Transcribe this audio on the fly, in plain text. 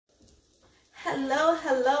Hello,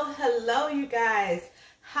 hello, hello, you guys.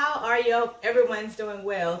 How are you? Everyone's doing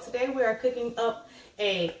well. Today we are cooking up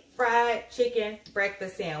a fried chicken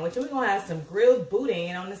breakfast sandwich. We're going to have some grilled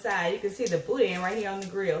boudin on the side. You can see the boudin right here on the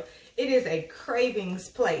grill. It is a cravings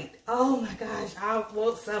plate. Oh my gosh, I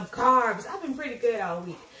want some carbs. I've been pretty good all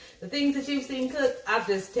week. The things that you've seen cooked, I've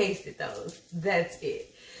just tasted those. That's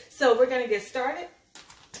it. So we're going to get started.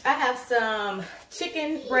 I have some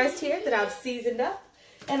chicken breast here that I've seasoned up.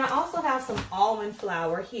 And I also have some almond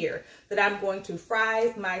flour here that I'm going to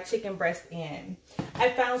fry my chicken breast in.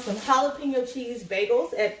 I found some jalapeno cheese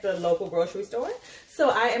bagels at the local grocery store.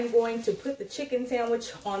 So I am going to put the chicken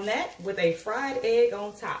sandwich on that with a fried egg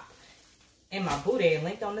on top. And my boudin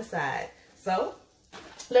linked on the side. So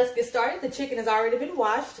let's get started. The chicken has already been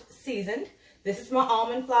washed, seasoned. This is my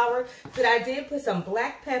almond flour that I did put some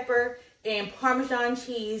black pepper and Parmesan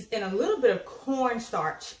cheese and a little bit of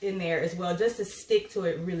cornstarch in there as well, just to stick to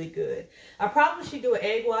it really good. I probably should do an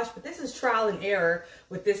egg wash, but this is trial and error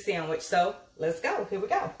with this sandwich. So let's go. Here we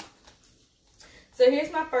go. So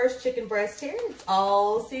here's my first chicken breast here. It's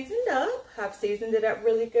all seasoned up. I've seasoned it up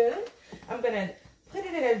really good. I'm going to put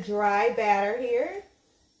it in a dry batter here.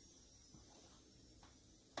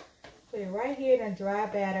 Put it right here in a dry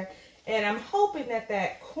batter. And I'm hoping that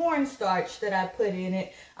that cornstarch that I put in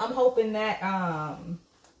it, I'm hoping that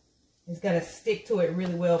is going to stick to it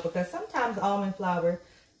really well, because sometimes almond flour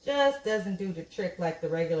just doesn't do the trick like the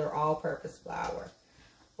regular all-purpose flour.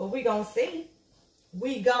 But we gonna see.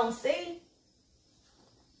 We gonna see.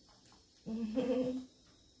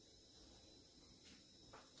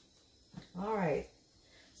 All right.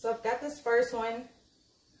 So I've got this first one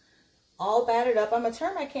all battered up. I'm going to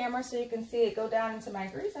turn my camera so you can see it go down into my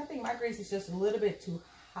grease. I think my grease is just a little bit too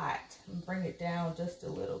hot. Bring it down just a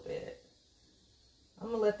little bit. I'm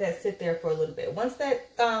going to let that sit there for a little bit. Once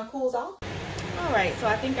that cools off. All right, so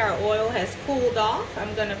I think our oil has cooled off.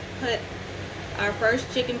 I'm going to put our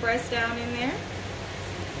first chicken breast down in there.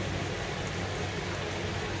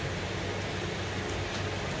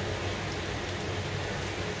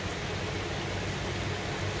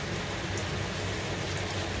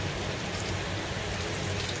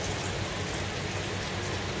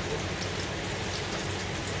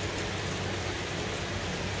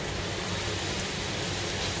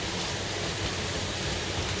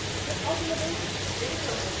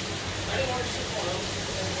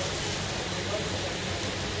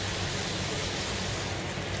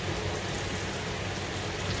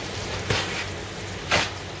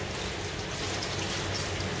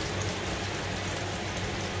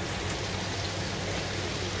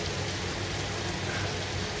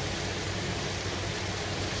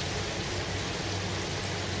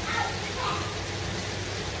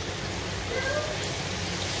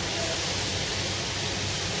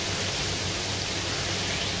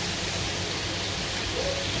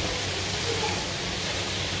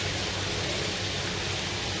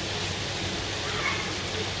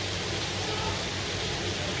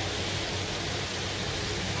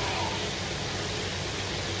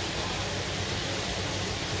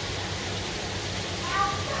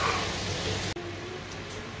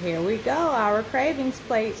 Here we go, our cravings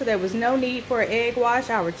plate. So there was no need for an egg wash.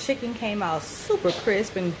 Our chicken came out super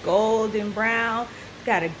crisp and golden brown.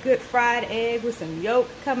 Got a good fried egg with some yolk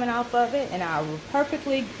coming off of it, and our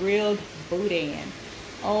perfectly grilled boudin.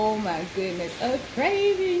 Oh my goodness, a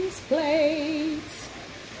cravings plate.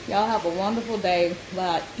 Y'all have a wonderful day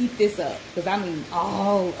while I eat this up, because I'm eating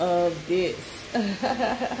all of this.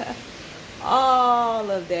 All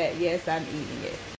of that, yes, I'm eating it.